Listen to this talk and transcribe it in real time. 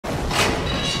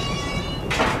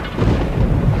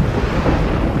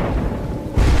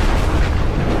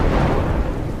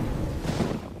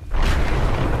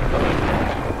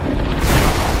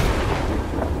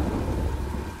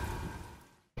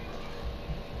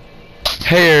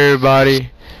Hey everybody,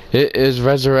 it is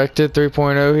Resurrected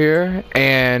 3.0 here,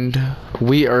 and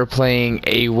we are playing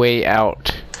A Way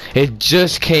Out. It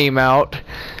just came out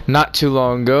not too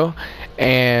long ago,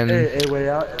 and A Way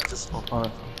Out. It's just so fun.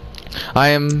 I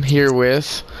am here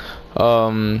with, you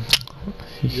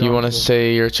want to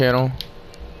say your channel?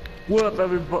 What up,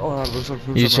 everybody? Oh,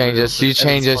 You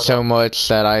changed it so much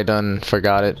that I done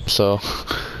forgot it, so.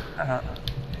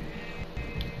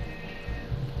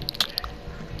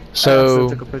 So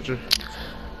took a picture.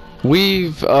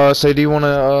 we've so do you want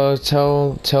to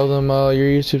tell them your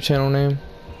YouTube channel name?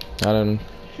 I don't.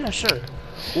 Yeah, sure.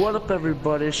 What up,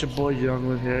 everybody? It's your boy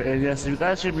Younglin here, and yes, you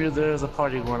guys hear me. There's a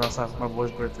party going outside for my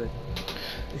boy's birthday.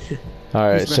 All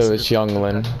right, so it's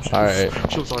Younglin. All right.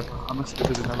 I'm sorry. I'm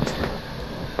expecting to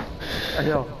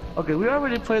Yo, okay, we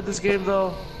already played this game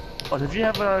though, but if you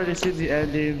haven't already seen the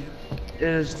ending, it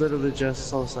is literally just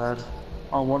so sad.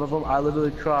 On one of them, I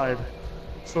literally cried.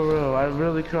 For real, I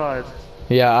really cried.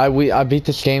 Yeah, I beat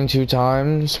this game 2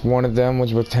 times. One of them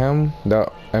was with him,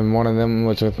 and one of them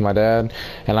was with my dad,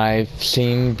 and I've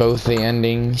seen both the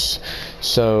endings.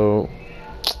 So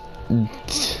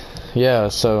yeah,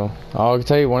 so I'll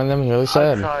tell you, one of them is really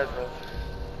sad. I cried,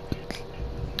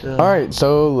 yeah. Alright,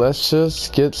 so let's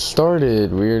just get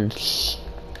started. Weird.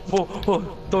 Whoa,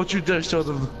 don't you dare show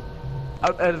them.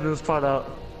 I'm editing this part out.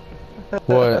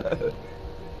 What?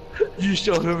 You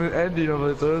showed him an ending of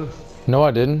it, dude. No,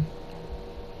 I didn't.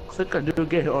 Click on new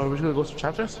game, or are we gonna go some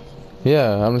chapters?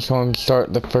 Yeah, I'm just going to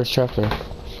start the first chapter.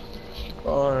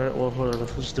 Alright, well, hold on,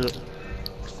 let's do it.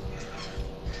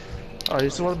 Alright, you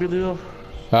still wanna be Leo?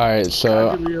 Alright, so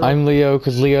I'm Leo,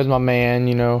 because Leo's my man,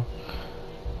 you know.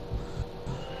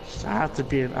 I have to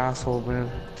be an asshole,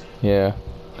 man. Yeah.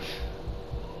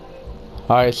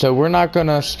 Alright, so we're not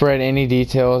gonna spread any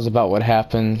details about what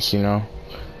happens, you know.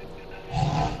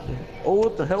 Oh,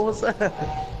 what the hell was that?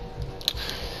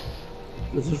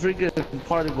 There's a freaking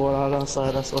party going on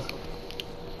outside, that's what.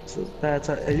 It's a bad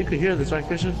time. And you can hear this, right,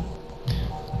 Christian?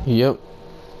 Yep.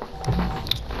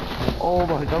 Oh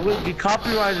my god, we're gonna get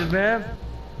copyrighted, man.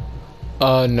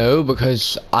 No,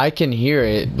 because I can hear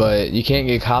it, but you can't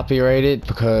get copyrighted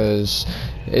because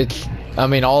it's, I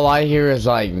mean, all I hear is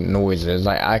like noises.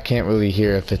 Like, I can't really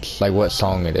hear if it's like what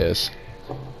song it is.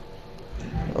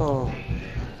 Oh.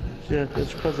 Yeah,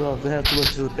 it's because they have to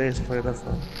listen to the bass player, that's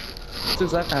not. It's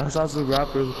exactly how it sounds to the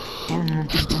rappers.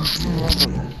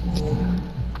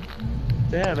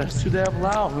 Damn, that's too damn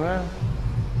loud, man.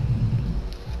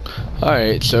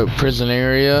 Alright, so prison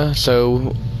area.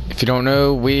 So, if you don't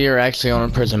know, we are actually on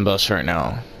a prison bus right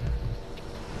now.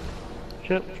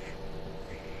 Yep.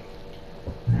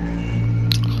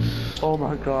 Oh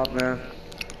my god, man.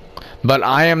 But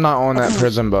I am not on that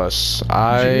prison bus.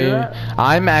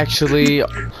 I'm actually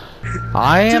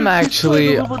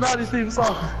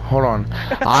hold on.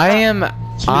 I am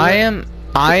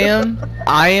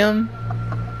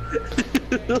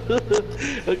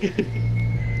Okay.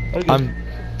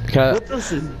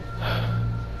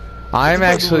 I'm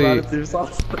actually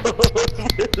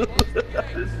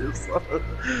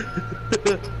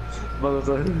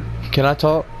Can I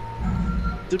talk?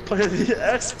 To play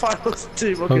the X-Files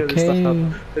team. Okay.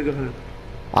 Go ahead.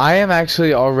 I am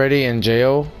actually already in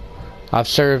jail. I've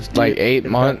served like 8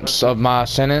 months of my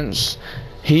sentence.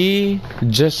 He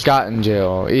just got in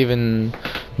jail,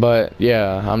 but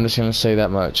yeah, I'm just gonna say that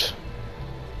much.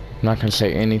 I'm not gonna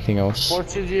say anything else.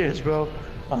 14 years, bro.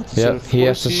 Yep, he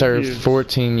has to serve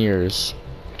 14 years.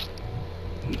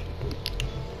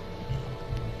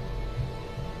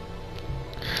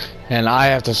 And I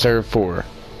have to serve 4.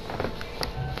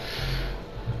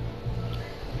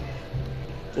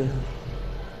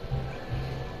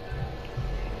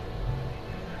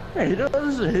 Hey, you know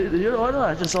what?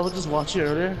 I was just watching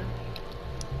earlier.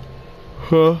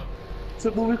 Huh? It's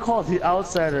a movie called The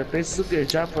Outsider. Basically, a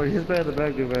job for he's better than the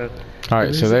bad guy, man.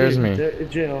 Alright, so there's me. In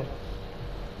jail.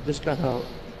 Just got out.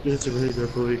 It's a really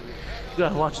good movie. You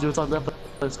gotta watch it. It's on Netflix.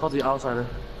 It's called The Outsider.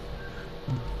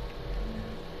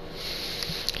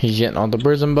 He's getting on the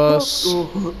prison bus.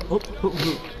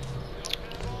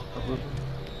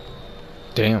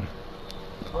 Damn.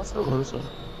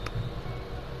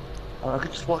 I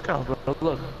could just walk out, bro.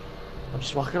 Look. I'm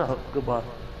just walking out. Goodbye.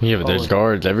 Yeah, but there's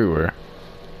guards everywhere.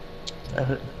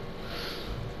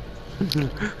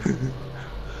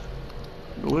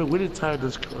 We didn't tire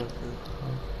this car.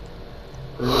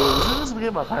 Is this game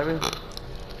about timing?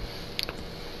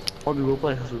 Oh, we go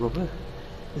play.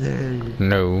 Hey.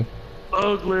 No.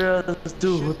 Ugly ass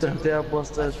dude with that damn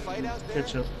mustache.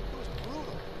 Ketchup.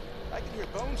 I can hear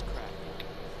bones crack.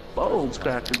 Bones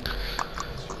cracking.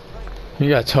 You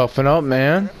gotta toughen up,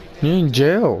 man. You're in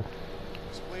jail.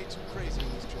 It's way too crazy in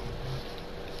this joint.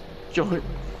 Join.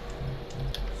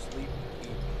 Sleep, eat,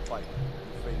 fight.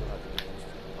 I'm afraid you'll have to get used to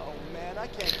it. Oh man, I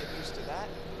can't get used to that.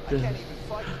 I can't even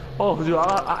fight. Oh, dude,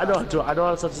 I know, dude, I know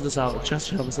how to censor this out.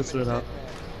 Trust me, I'm gonna censor it out.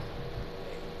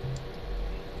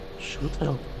 Shit, what the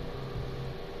hell?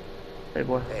 Hey,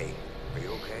 boy. Hey, are you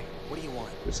okay? What do you want?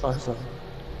 It's fine, it's fine.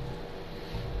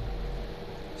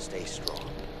 Stay strong.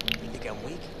 You think I'm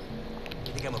weak?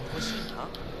 You think I'm a pussy, huh?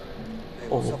 Hey,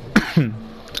 Oh. what's up with you?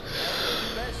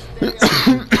 Best day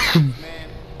of man.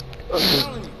 I'm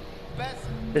telling you, best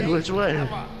In which way?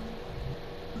 ever.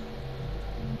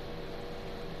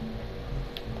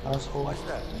 Asshole. What's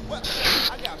that? Well,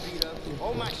 I got beat up.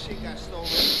 All my shit got stolen,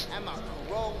 and my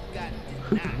parole got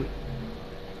denied.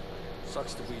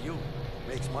 Sucks to be you.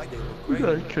 Makes my day look You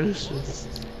great. got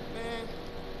Christians. Man,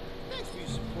 thanks for your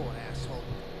support, asshole.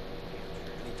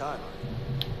 Anytime.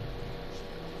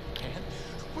 Man,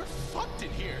 we're fucked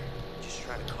in here. Just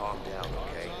try to calm down,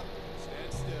 okay?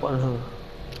 Stand still. What?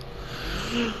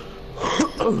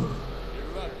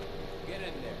 Get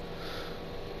in there.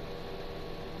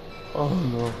 Oh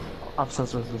no. I'm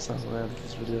censoring this out when I edit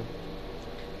this video.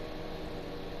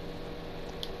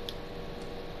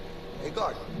 Hey,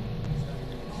 guard.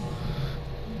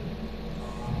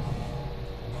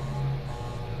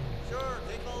 Sure,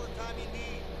 take all the time you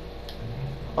need.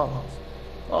 Oh.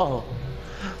 Oh.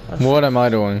 What am I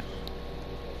doing?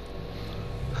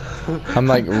 I'm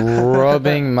like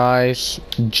rubbing my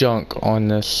junk on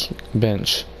this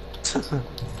bench. Come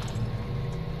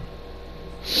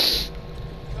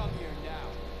here now.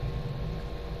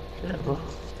 Yeah, bro.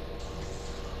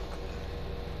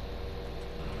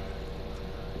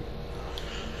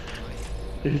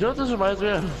 You know what this reminds me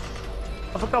of?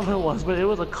 I forgot what it was, but it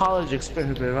was a college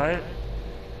experiment, right?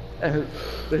 And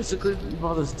basically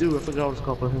about this dude, I forgot what it's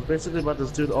called, but it was basically about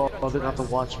this dude, oh, they got to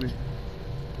watch me.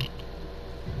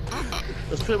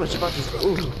 It's pretty much about this,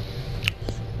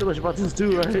 pretty much about this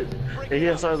dude, right? And he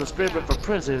had started an experiment for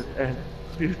prison, and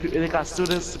they got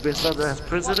students to be accepted as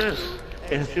prisoners,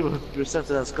 and people were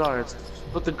accepted as guards.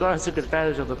 But the guards took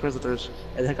advantage of the prisoners,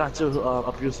 and they got too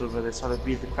abusive, and they started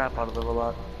beating the crap out of them a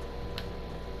lot.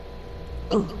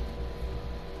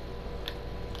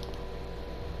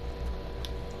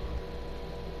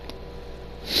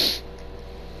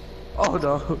 Oh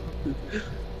no.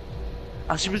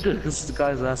 I should be good because the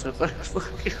guy's ass right there.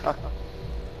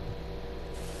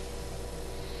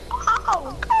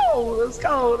 Oh, cold! It's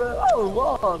cold!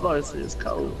 Oh, Lord mercy, it's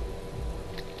cold.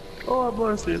 Lord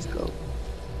mercy, it's cold.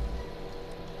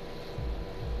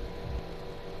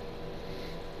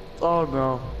 Oh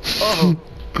no. Oh!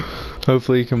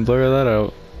 Hopefully you can blur that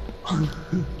out.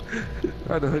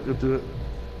 I know I can do it.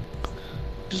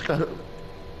 Just gotta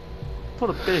put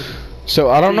a big. So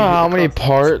I don't know how many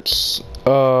parts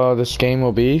this game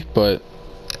will be, but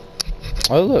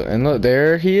oh look, and look,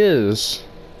 there he is.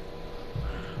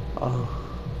 Oh.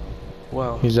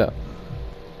 Wow. He's up.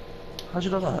 How'd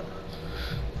you know that?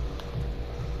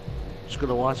 Just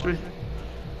gonna watch me?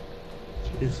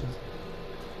 Jesus.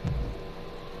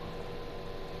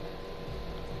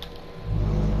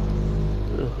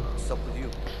 What's up with you?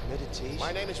 Meditation?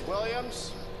 My name is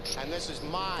Williams, and this is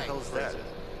my prison.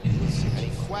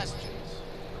 Any questions?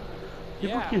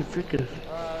 You're fucking freaking.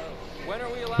 When are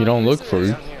we allowed You don't look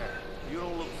free. down here? You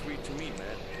don't look free to me,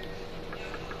 man.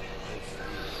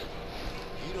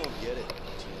 You don't get it.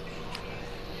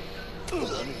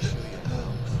 Let me show you.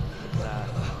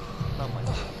 Not my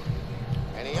thing.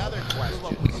 Any other questions?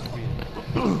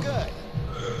 Good.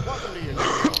 Welcome to your new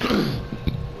home.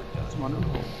 That's my new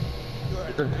home.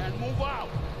 Good. And move out.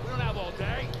 We don't have all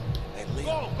day. Hey, Lee.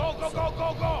 Go, go, go, go,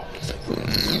 go, go.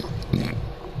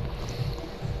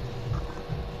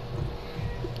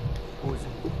 Who is it?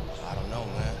 I don't know,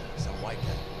 man. Some white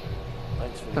guy.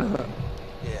 Thanks for your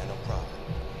Yeah, no problem.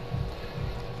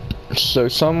 So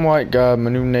some white guy, my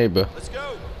new neighbor. Let's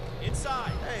go.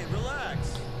 Inside. Hey,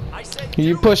 relax. I said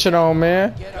You push it on,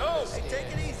 man. go. Hey, take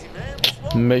it easy, man.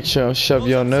 What's wrong? Make sure you shove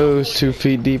your nose 2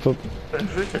 feet deep up.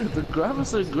 The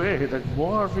graphics are great, like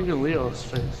more freaking Leo's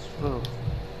face. Oh.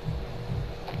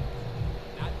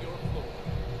 Not your fault.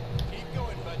 Keep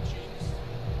going, butt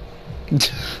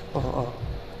cheeks. Oh.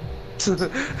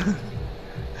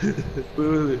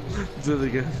 Wait. Do it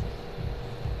again.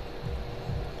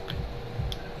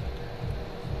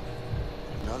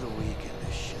 Another week in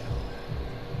this shithole.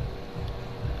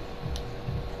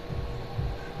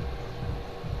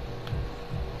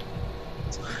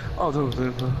 Oh, no.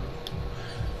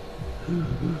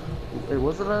 Wait,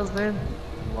 what's the last name?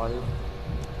 Ryan.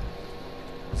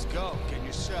 Let's go. Get in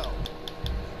your cell.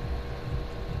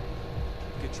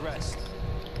 Get dressed.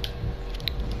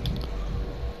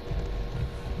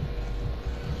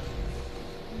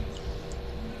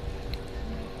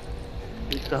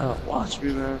 You gotta watch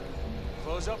me, man.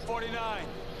 Close up 49.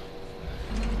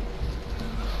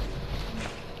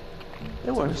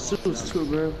 They wear suits too,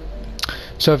 man.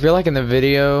 So if you're liking the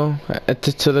video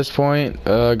to this point,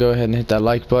 go ahead and hit that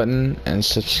like button and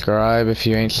subscribe if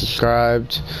you ain't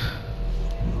subscribed.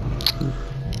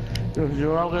 You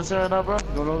know what I'm gonna say right now, bro? You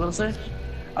know what I'm gonna say?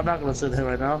 I'm not gonna say that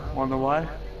right now. Wanna know why?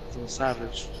 'Cause I'm a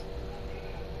savage.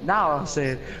 Now I'm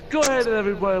saying, go ahead and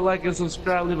everybody like and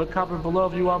subscribe. Leave a comment below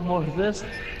if you want more of this,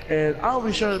 and I'll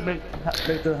be sure to make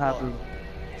that happen.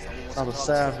 I'm a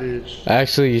savage.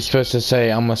 Actually, you're supposed to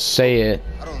say I'm gonna say it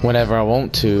whenever I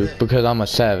want to because I'm a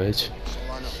savage.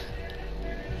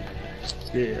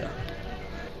 Yeah.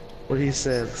 What he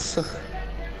said.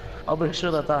 I'll make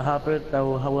sure that happens. That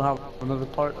we'll have another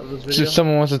part of this video. So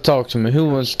someone wants to talk to me. Who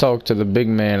wants to talk to the big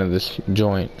man of this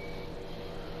joint?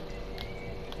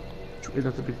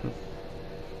 Not the big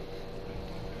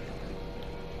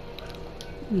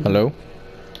one. Hello?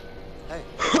 Hey,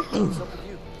 what's up with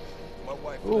you? My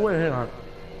wife. Oh wait, hang on.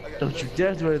 Don't you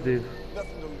dare do anything.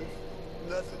 Nothing to lose.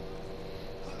 Nothing.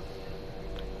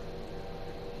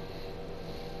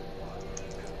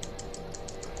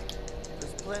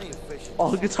 There's plenty of fish.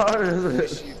 Oh, guitar, isn't What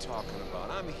it? are you talking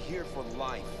about? I'm here for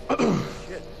life.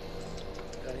 Shit.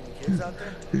 Got any kids out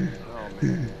there? Oh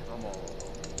man, I'm all alone.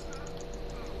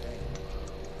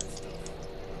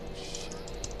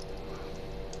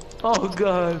 Oh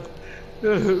god.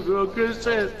 Real good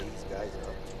shit. These guys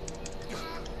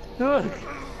are Look.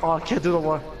 Oh, I can't do no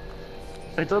more.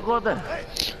 Hey, don't go in there.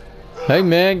 Hey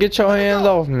man, get your hands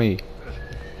off me.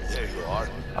 There you are.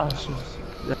 Oh, shit.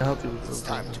 Yeah, help you. It's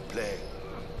time to play.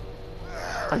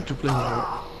 Time to play with it.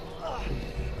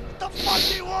 What the fuck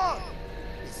do you want?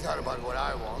 It's not about what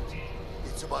I want.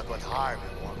 It's about what Harvey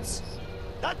wants.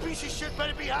 That piece of shit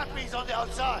better be happy he's on the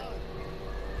outside.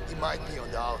 He might be on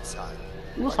the outside.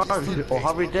 Who's but he Harvey? still Oh, pays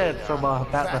Harvey me Dent well from now.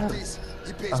 Batman. Fact is,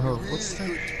 he pays me What's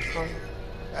really that? good to kill you.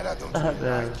 And I don't That really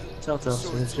man. like you. Telltale So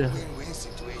Signs, it's a yeah. win-win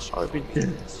situation. Harvey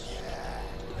Dent.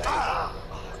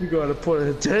 You gotta put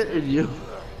a dent in you.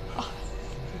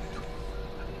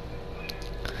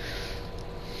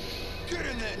 Get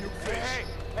in there, new fish.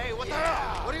 Hey, what the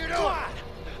hell? What are you doing?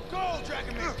 Go,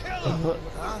 Dragon Man, kill him.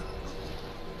 Huh?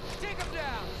 Take him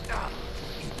down.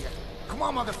 Idiot. Come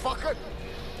on, motherfucker.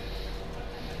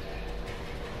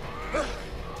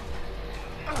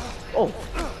 Oh.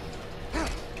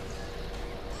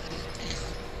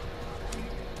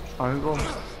 Triangle.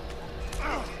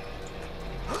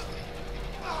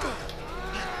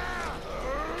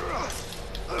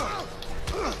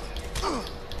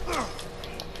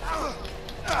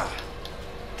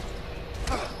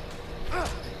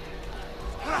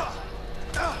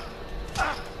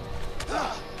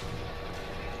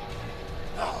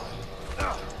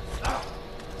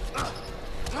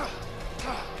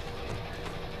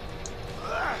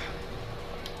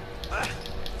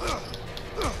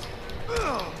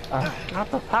 I got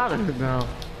the powder now.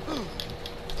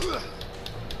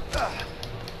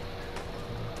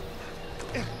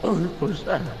 Oh, who pushed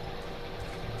that?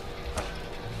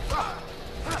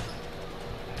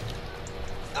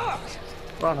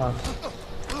 Run on.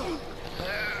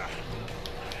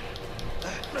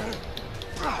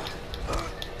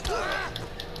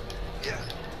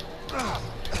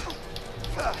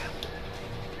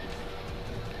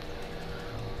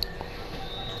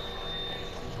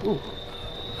 Ooh.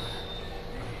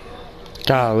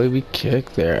 Golly, we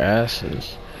kicked their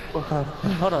asses.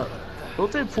 Hold up.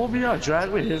 Don't they pull me out,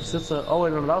 drag me here since oh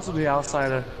wait, no, that was the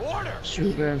outsider. Order.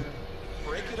 Shoot, man.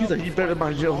 Break it He's up like, he better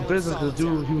mind your own business, cause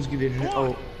dude, he was getting hit.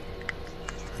 Oh.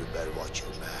 You better watch your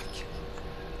back.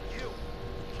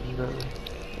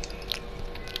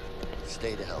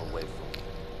 Stay the hell away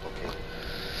from me,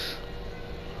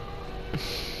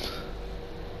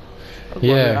 okay?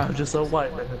 Yeah. I'm just so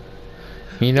white, man.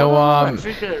 You know why I'm...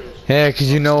 Figure. Yeah,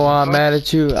 cause you know why I'm mad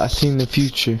at you? I seen the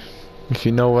future. If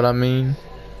you know what I mean.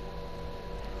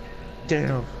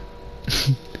 Damn.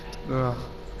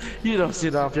 You don't see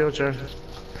the future.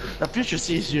 The future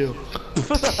sees you.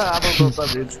 I don't know what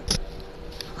that means.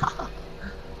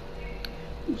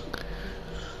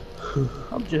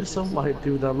 I'm just some white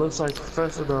dude that looks like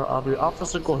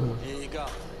Officer Gordon. Here you go.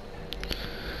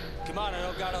 Come on, I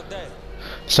don't got all day.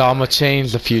 So I'ma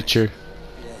change the future.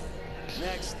 Yeah.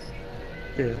 Next.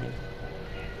 Yeah.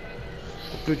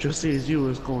 The future sees you,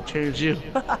 it's gonna change you.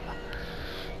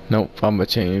 Nope, I'ma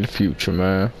change the future,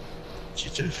 man.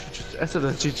 I said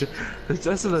the future. I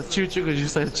said the future because you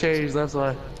said change, that's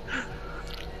why.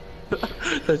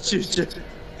 The future.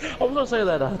 I'm gonna say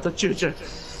that the future.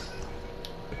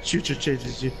 The future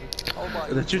changes you. Oh my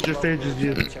And the future changes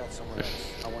you. Chat somewhere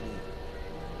else. I want to eat.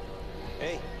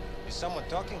 Hey, you someone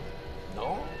talking?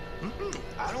 No?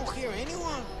 I don't hear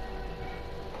anyone.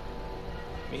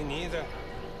 Me neither.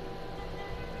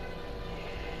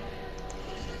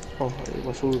 Oh, hey,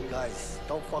 my food. Guys,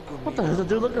 don't fuck with me. What the hell is the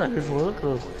dude looking at me for? Look at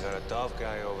this. We got a tough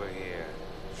guy over here.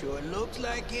 Sure looks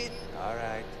like it. All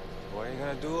right. What are you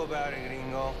gonna do about it,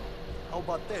 gringo? How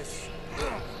about this? Hey,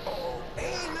 man, Oh,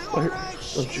 all here. right, Oh,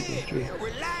 shit. chicken.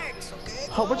 Relax, okay?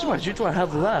 How much of my G do I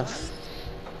have left?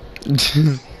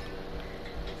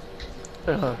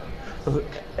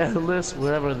 Endless,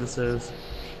 whatever this is.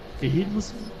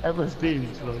 Endless, endless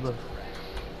beans, bro. Look.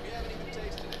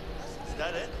 Is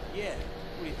that it? Yeah.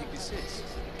 What do you think this is?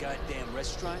 A goddamn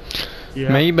restaurant? Yeah.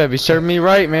 Man, you better be serving me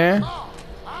right, man.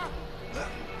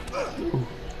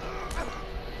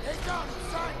 Take down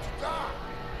inside to die.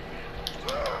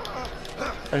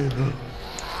 Hey, bro.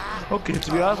 Okay,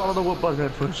 to be honest, I don't know what button I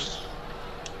pushed.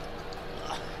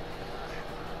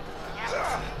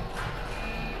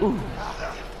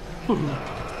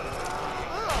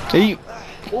 Eat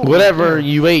whatever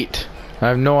you ate. I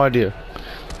have no idea.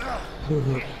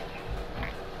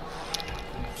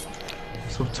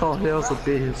 Some toenails of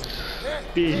beans.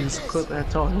 Beans, clip that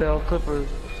toenail clippers.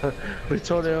 With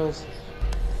toenails.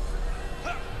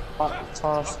 Hot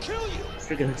sauce.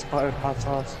 Freaking expired hot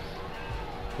sauce.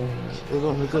 We're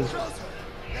going good.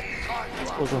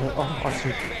 We're going, oh, I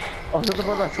see. Oh, nothing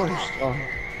about that first. Oh.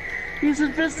 He's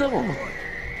invincible.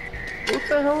 What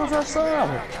the hell is that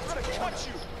sound?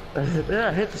 Yeah,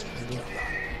 I hit this.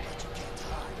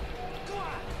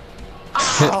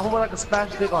 Ah, I hope I can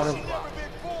smash big on him.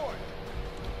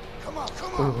 Come on,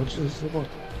 come Oh, on. what's this? Come on.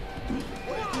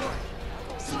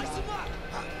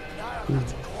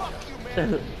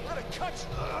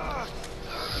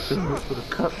 Would have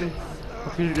cut me?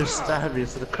 How can you just stab me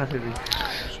instead of cutting me?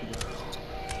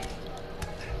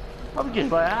 I'm getting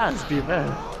my ass beat, man.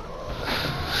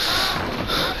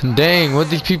 Dang, what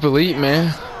these people eat,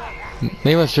 man?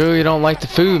 They must really don't like the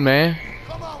food, man.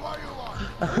 Come on, what do you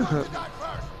want? You die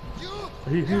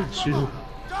first. You He hit you.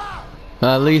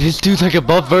 die. Lead, this dude's like a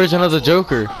buff version of the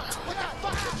Joker. What the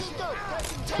fuck did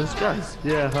you do? This guy,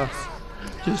 yeah, huh?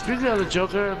 Just speaking of the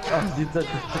Joker, the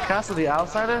cast of The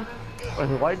Outsider, or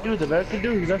the white dude, the American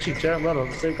dude, he's actually Jared Leto,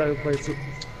 the same guy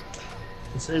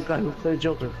who played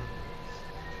Joker.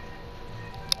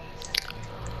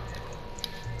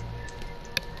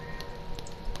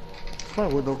 My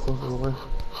window closes away.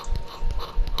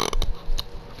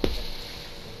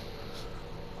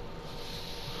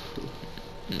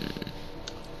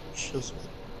 Shit.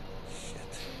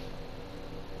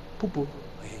 Poo poo.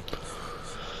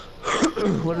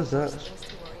 What is that? Just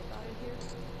worry about it here.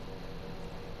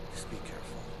 Just be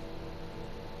careful.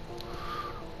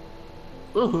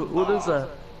 Ooh, what is that?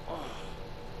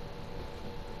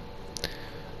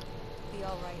 Be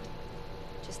all right.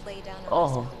 Just lay down and rest Oh,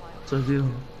 for a while. so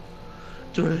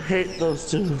do I hate those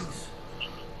two?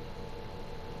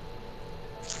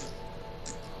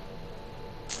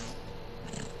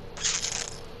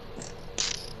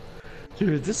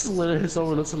 Dude, this is literally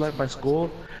someone looking like my school.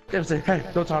 They say, hey,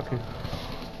 no talking.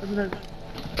 I'd be like,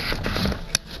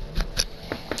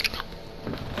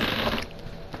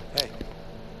 Hey.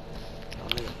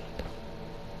 I'm in.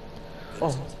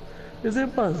 oh, is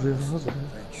it buzzing?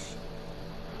 Thanks.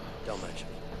 Don't mention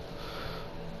it.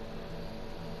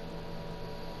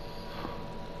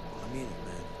 I mean it,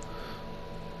 man.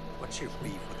 What's your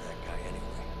beef with that guy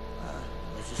anyway?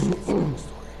 Let's just get some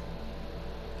story.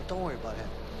 But don't worry about him.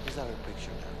 He's out of the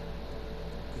picture now.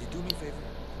 Could you do me a favor?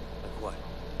 Like what?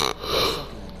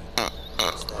 Something you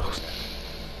need. Status.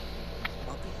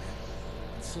 Nothing, man.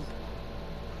 It's simple.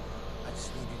 I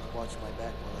just need you to watch my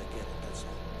back while I get it, that's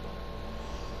all.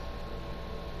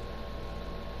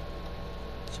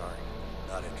 Sorry,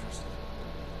 not interested.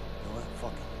 You know what?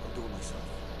 Fuck it. I'll do it myself.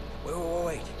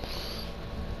 Wait.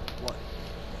 What?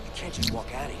 You can't just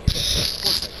walk out of here. Of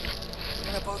course I can.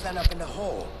 We're gonna both end up in the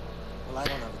hole. Well, I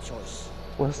don't have a choice.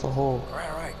 What's the hole?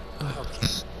 Right. Okay.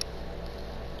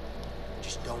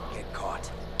 Just don't get caught.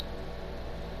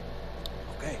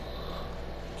 Okay?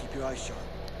 Keep your eyes sharp.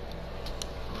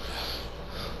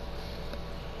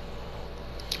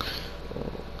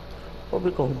 What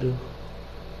we gonna do?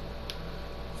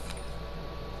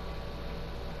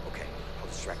 Okay, I'll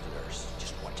distract the nurse.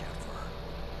 Just watch out for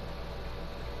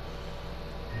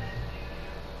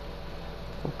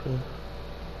her. Okay.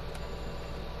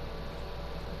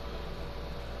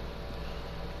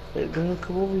 Hey girl,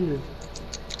 come over here.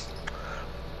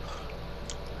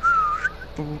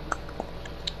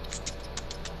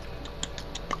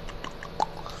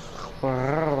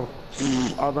 Wow. I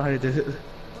don't know how you did it.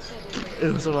 What should I do for you?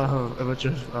 It was about adventure,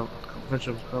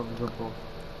 adventure,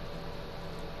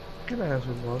 Can I have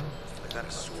some water? I got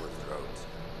a sore throat.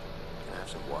 Can I have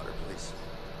some water, please?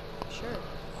 Sure.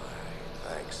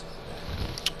 Thanks.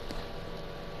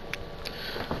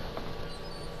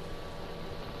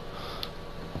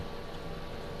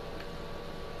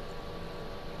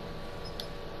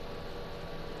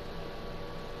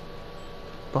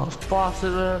 The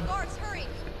faucet, man. Guards, hurry!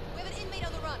 We have an inmate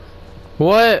on the run.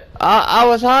 What? I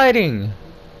was hiding.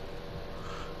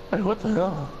 Hey, what the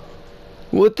hell?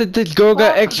 What did this girl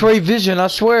got X-ray vision? I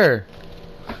swear.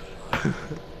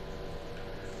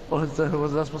 Was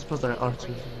that supposed to be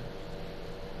R2?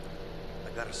 I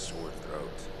got a sore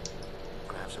throat.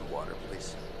 Can I have some water,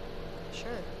 please? Sure.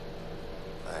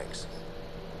 Thanks.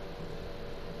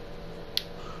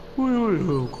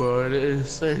 Oh god, it is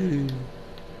insane.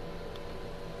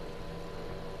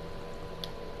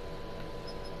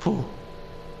 Pooh.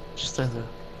 Just stand there.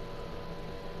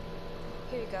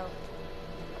 Here you go.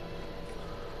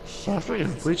 I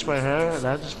freaking bleached my hair and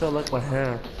I just felt like my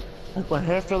hair. Like my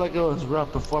hair felt like it was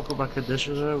rough before I put my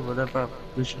conditioner whenever I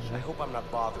bleached my I hair. hope I'm not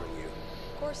bothering you.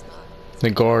 Of course not. The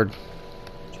guard.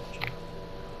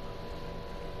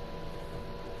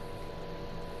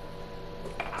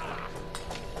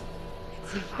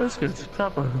 That's good.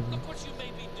 Proper. Look what you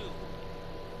made me do.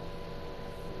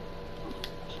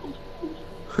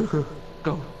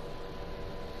 Go.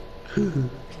 Oh,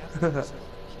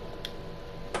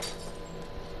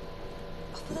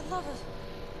 for the love of...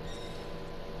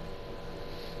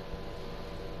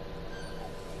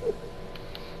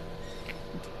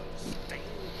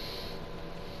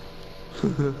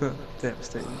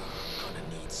 Devastating.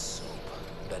 Gonna need soap.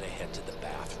 Better head to the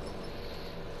bathroom.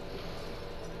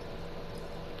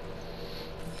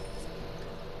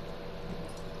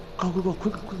 Go,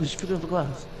 quickly, just figure out the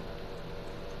glass.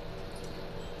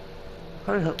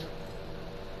 Hurry up.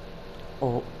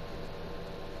 Oh.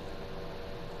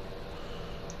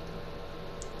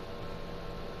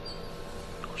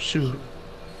 Shoot.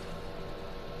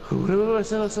 Wait,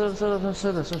 sit down.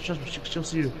 Trust me, she'll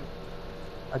see you.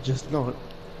 I just know it.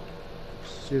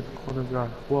 See the corner of your eye.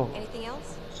 Whoa. Anything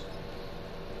else?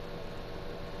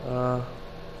 Yeah,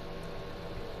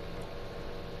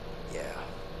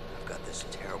 I've got this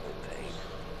terrible pain.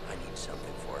 I need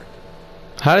something for it.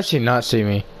 How did she not see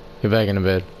me? Get back in the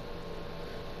bed.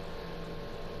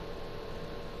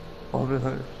 Oh,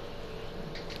 man.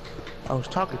 I was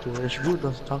talking to her. It's rude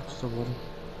not to talk to somebody.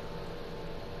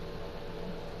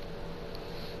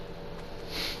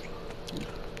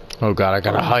 Oh god, I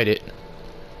gotta hide it.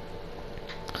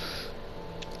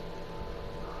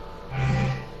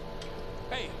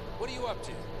 Hey, what are you up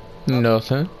to?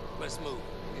 Nothing. Let's move.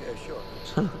 Yeah,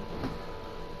 sure.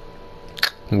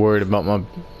 Worried about my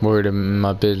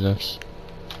business.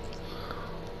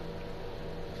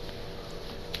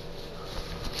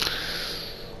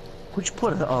 Where'd you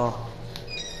put it? Oh.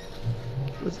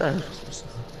 What's that?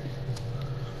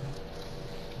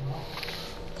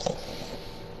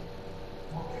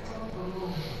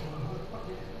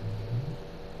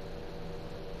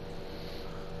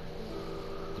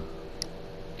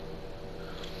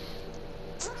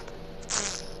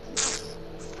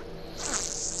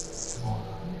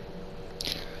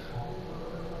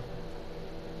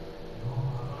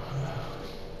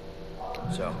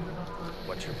 So,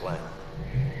 what's your plan?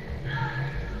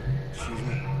 Excuse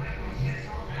me?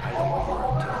 I know what you're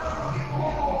up to.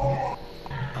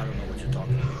 I don't know what you're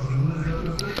talking about.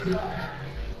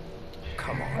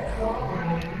 Come on now.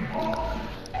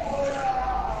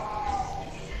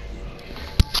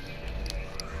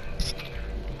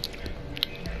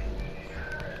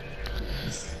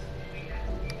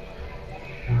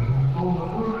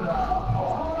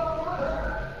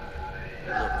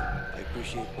 I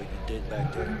appreciate what you did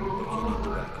back there, but you need to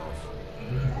back off.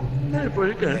 Hey, bro,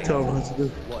 you gotta tell me what to do.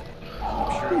 What?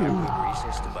 I'm sure you have good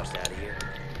reasons to bust out of here,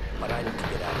 but I need to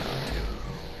get out of here too.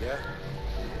 Yeah?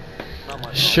 Not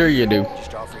my Sure you do.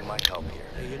 Just offering my help here.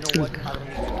 Hey, you know what? I don't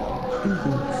need your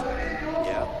help.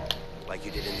 Yeah? Like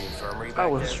you did in the infirmary back I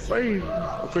was there? afraid.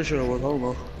 I'm pretty sure I was. Hold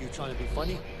on. You trying to be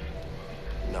funny?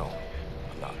 No,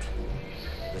 I'm not.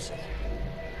 Listen,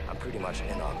 I'm pretty much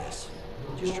in on this.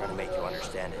 Just trying to make you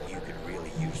understand that you could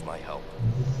really use my help.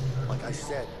 Like I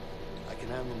said, I can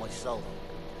handle myself.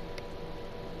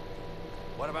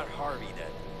 What about Harvey then?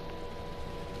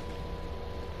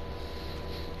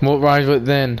 What rhymes with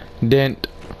then? Dent.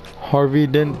 Harvey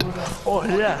Dent. Oh,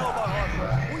 yeah.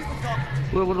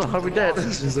 What the Harvey Dent?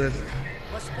 She said. Am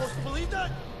I supposed to believe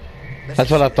that?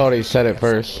 That's what I thought he said at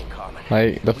first.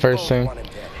 Like, the first thing.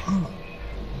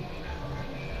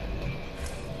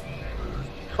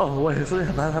 Oh, wait,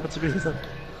 something that happened to me.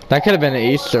 That could have been an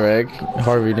Easter egg.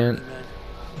 Harvey Dent.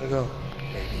 I go.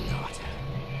 Maybe not.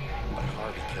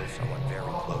 kill someone very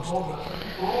close to me.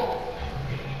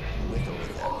 With or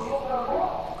without you,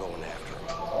 I'm going after him.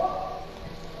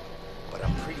 But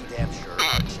I'm pretty damn sure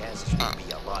our chances would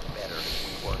be a lot better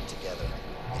if we worked together.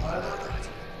 And you know that.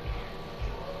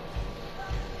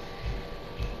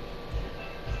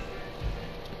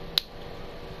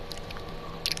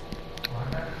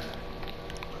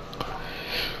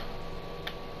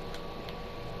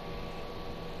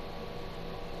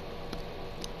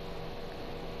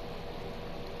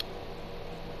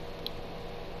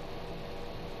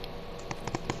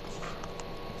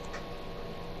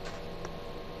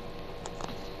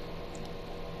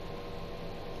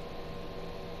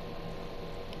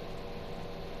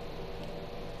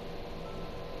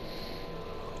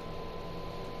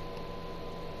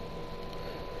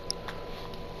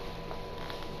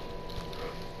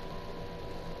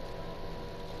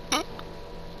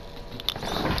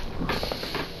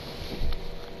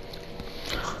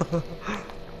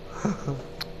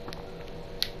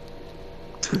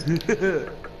 Yeah.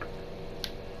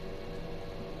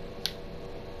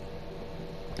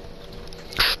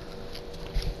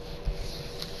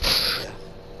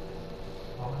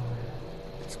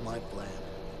 It's my plan,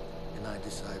 and I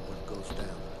decide what goes down.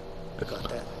 I got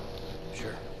that?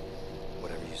 Sure.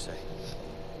 Whatever you say.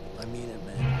 I mean it,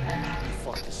 man. You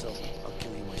fuck this up, I'll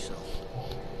kill you myself.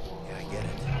 Yeah, I get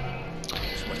it.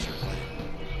 So what's your plan?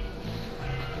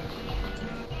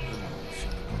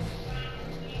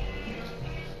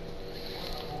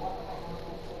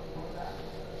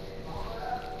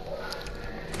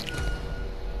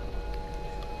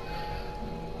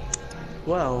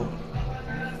 Well.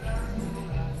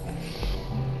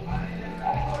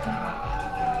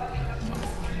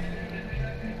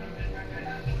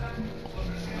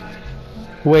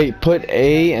 Wait, put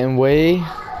A and way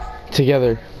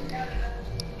together.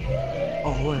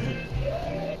 Oh wait.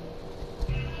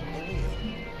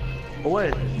 Oh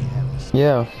wait.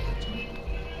 Yeah.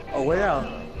 Oh way out.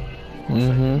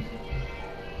 Mm-hmm. You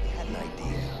had an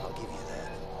idea, I'll give you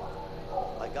that.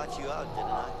 I got you out,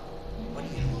 didn't I? What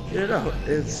do you mean? You know,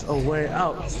 it's a way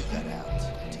out. You got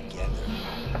out together.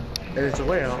 And it's a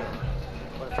way out.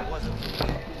 But if it wasn't for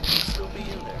me, you'd still be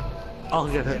in there. I'll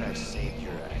get it. And I saved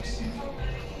your ass.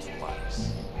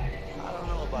 Twice. I don't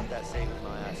know about that saving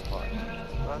my ass part,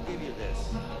 but I'll give you this.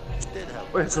 It did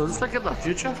help. Wait, so is this like in the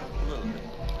future? A little bit.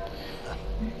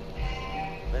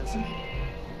 Vincent? A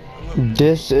little bit.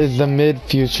 This is the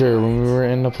mid-future when we were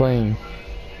in the plane.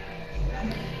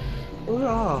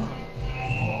 Oh.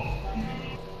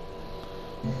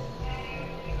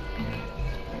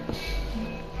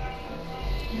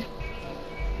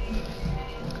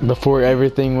 Before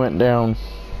everything went down.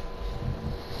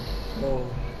 Oh.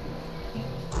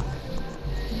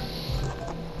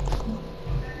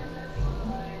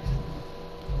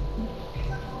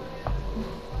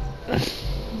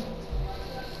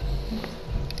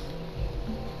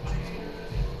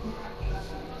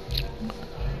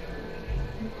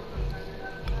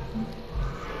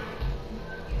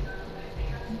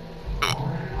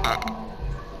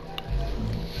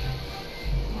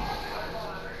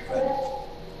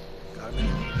 Got a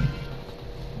minute?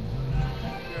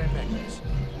 Be right back, guys.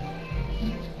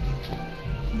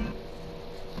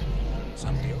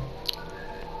 Some deal.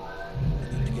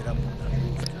 I need to get up on that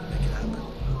roof to make it happen.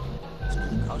 It's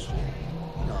gonna cost you.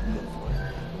 You know I'm good for it.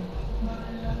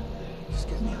 Just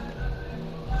get me up.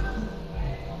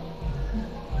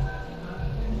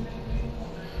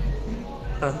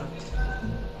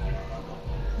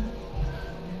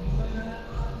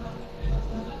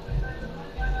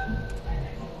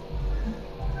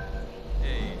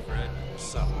 Hey, Fred.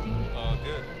 What's up? All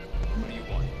good. What do you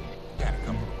want? Got a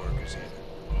couple of workers here.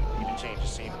 Need to change the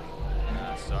scenery.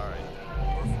 Nah, sorry.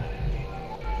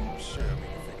 I'm sure we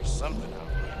can figure something out,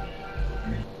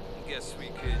 right? Guess we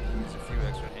could use a few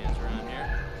extra hands around here.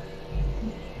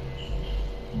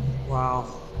 Wow.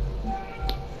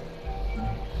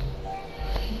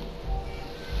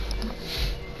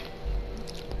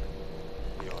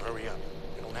 Yo, hurry up.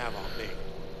 We don't have all day.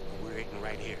 We're waiting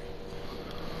right here.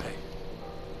 Hey,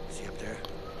 is he up there?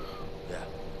 Yeah,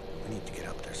 we need to get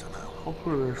up there somehow.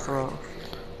 Hopefully there's stuff.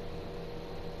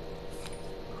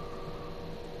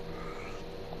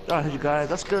 Alright, you guys,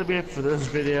 that's gonna be it for this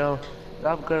video.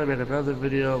 I'm gonna make another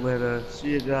video later.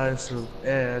 See you guys soon,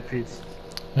 and peace.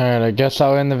 Alright, I guess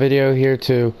I'll end the video here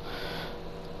too.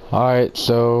 Alright,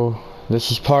 so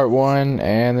this is part 1,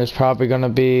 and there's probably gonna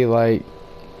be like,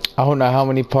 I don't know how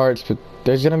many parts, but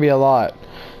there's gonna be a lot.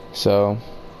 So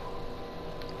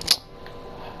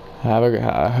have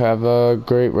a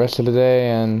great rest of the day,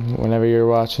 and whenever you're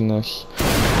watching this.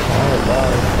 Alright,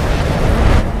 bye.